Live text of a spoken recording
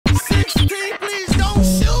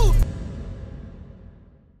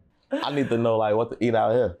I need to know like what to eat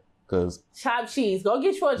out here, cause chopped cheese. Go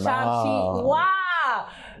get you a chopped cheese. Wow.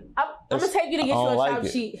 I'm gonna take you to get you a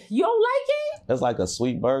chopped cheese. You don't like it? It's like a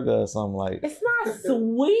sweet burger or something like. It's not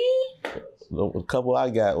sweet. The couple I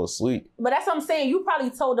got was sweet. But that's what I'm saying. You probably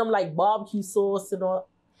told them like barbecue sauce and all.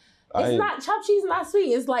 It's not, chopped cheese not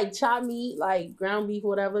sweet. It's like chopped meat, like ground beef,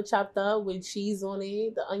 whatever, chopped up with cheese on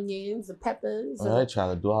it, the onions, the peppers. They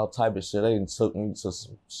trying to do all type of shit. They took me to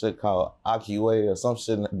some shit called Akiway or some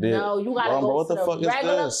shit. No, you gotta go to the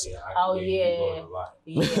regular. Is this? Oh yeah.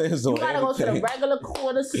 You gotta go to the regular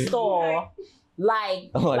corner store.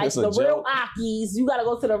 Like the real Aki's, you gotta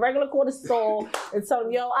go to the regular corner store and tell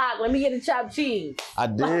them, yo, Ak, let me get a chopped cheese. I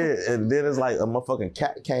did, and then it's like a motherfucking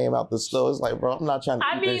cat came out the store. It's like, bro, I'm not trying to.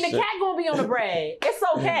 I mean, the cat gonna be on the bread. It's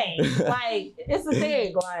okay. Like, it's a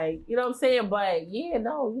thing. Like, you know what I'm saying? But yeah,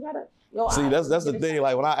 no, you gotta. Yo, see, that's the thing.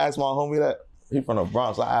 Like when I asked my homie that he from the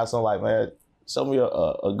Bronx, I asked him like, man, show me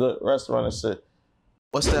a good restaurant and shit.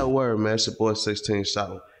 What's that word, man? It's your boy 16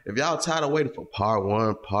 Shot. If y'all tired of waiting for part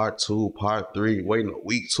 1, part 2, part 3, waiting a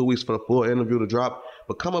week, 2 weeks for the full interview to drop,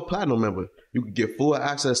 become a platinum member. You can get full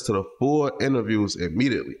access to the full interviews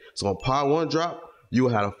immediately. So when part 1 drop, you will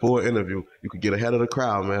have a full interview. You can get ahead of the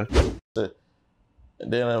crowd, man.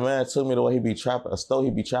 And then a man took me the way he be trapping, a store he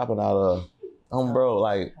be trapping out of. Bro,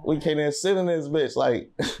 like, we can't even sit in this bitch,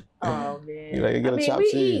 like. Oh, man. You get a chopped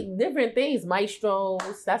we cheese. Eat different things.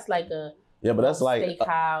 Maestros, that's like a. Yeah, but that's like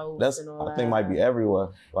steakhouse. That's and all I think might be everywhere.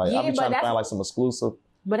 Like I be trying to find like some exclusive.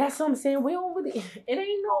 But that's what I'm saying. We don't really. It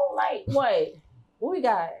ain't no like what we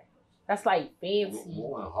got. That's like fancy.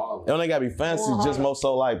 It don't gotta be fancy. Just more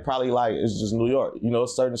so like probably like it's just New York. You know,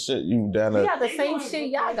 certain shit you down there. We got the same shit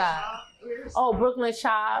y'all got. Oh, Brooklyn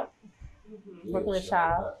Chop. Brooklyn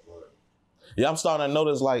Chop. Yeah, I'm starting to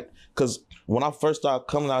notice like, cause when I first started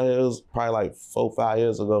coming out here, it was probably like 4 or 5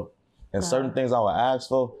 years ago. And certain things I would ask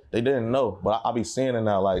for, they didn't know, but I be seeing it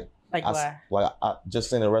now. Like I just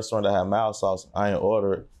seen a restaurant that had mild sauce. I ain't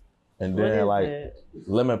order it, and then like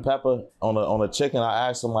lemon pepper on the chicken. I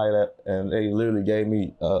asked somebody that, and they literally gave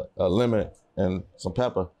me a lemon and some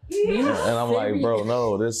pepper, and I'm like, bro,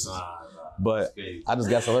 no, this. But I just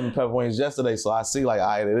got some lemon pepper wings yesterday, so I see like,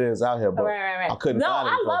 it is out here, but right. I couldn't find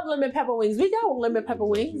it. No, I love lemon pepper wings. We got lemon pepper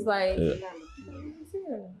wings, like. Yeah.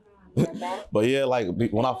 But yeah, like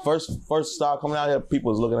when I first started coming out here, people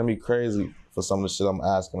was looking at me crazy for some of the shit I'm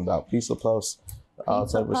asking about. Pizza puffs, all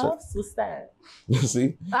type of shit. What's that?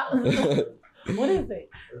 See? What is it?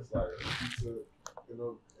 It's like pizza,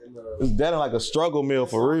 it's dead like a struggle meal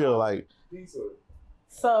for real, like. Pizza.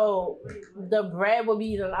 So the bread will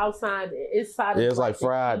be the outside, inside. Yeah, it's like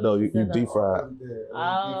fried though. You deep fried.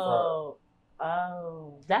 Oh,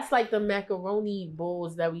 that's like the macaroni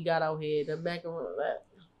bowls that we got out here. The macaroni.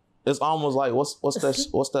 It's almost like what's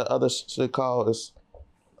that other shit called? It's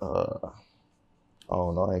oh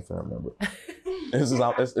no, I ain't finna remember.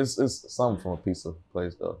 It's something from a pizza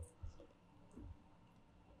place though.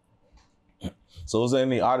 So is there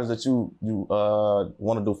any artists that you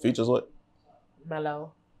want to do features with?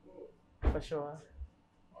 Mellow, for sure.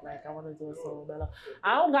 Like I want to do a song with Mellow.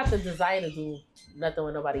 I don't got the desire to do nothing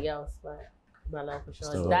with nobody else, but Mellow for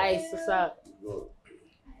sure. Dice, what's up?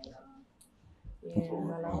 Yeah,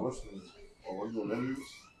 Mellow.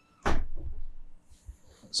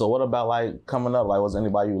 So what about like coming up? Like, was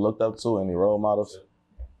anybody you looked up to? Any role models?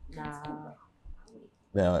 Nah.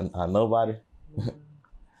 Yeah, nobody.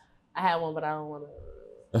 I had one, but I don't want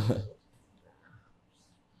to.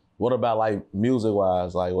 What about like music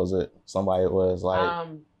wise? Like, was it somebody that was like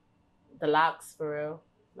the Locks for real?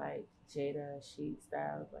 Like Jada, Sheet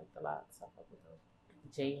Styles, like the Locks.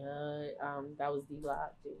 J Hud, that was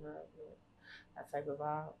D-Block, J Hud, that type of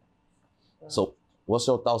vibe. So what's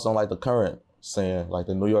your thoughts on like the current scene, like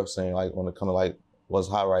the New York scene, like when it comes to like what's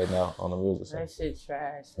hot right now on the music scene? That shit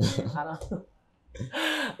trash. I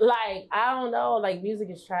don't know. Like music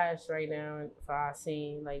is trash right now for our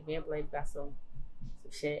scene. Like Vamp Life got some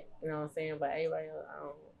shit, you know what I'm saying? But everybody else, I don't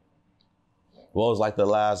know. What was like the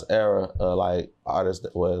last era of like artists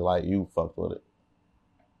that was like you fucked with it?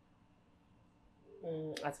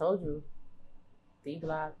 I told you.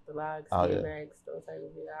 D-Block, the Logs, DMX, those type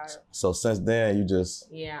of videos. So since then you just...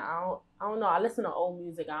 Yeah, I don't know. I listen to old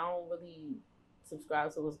music. I don't really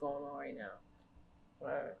subscribe to what's going on right now.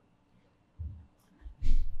 Right.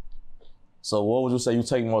 So what would you say you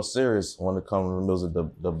take more serious when it comes to music,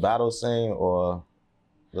 the battle scene or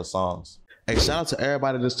the songs? Hey, shout out to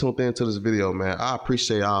everybody that's tuned into this video, man. I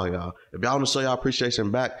appreciate all y'all. If y'all want to show y'all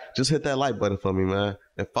appreciation back, just hit that like button for me, man.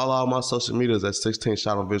 And follow all my social medias at 16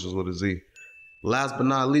 Shot on Visualz with a Z. Last but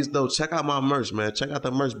not least, though, check out my merch, man. Check out the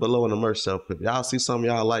merch below in the merch shelf. If y'all see something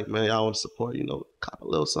y'all like, man, y'all want to support, you know, cop a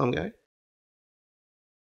little something, gang.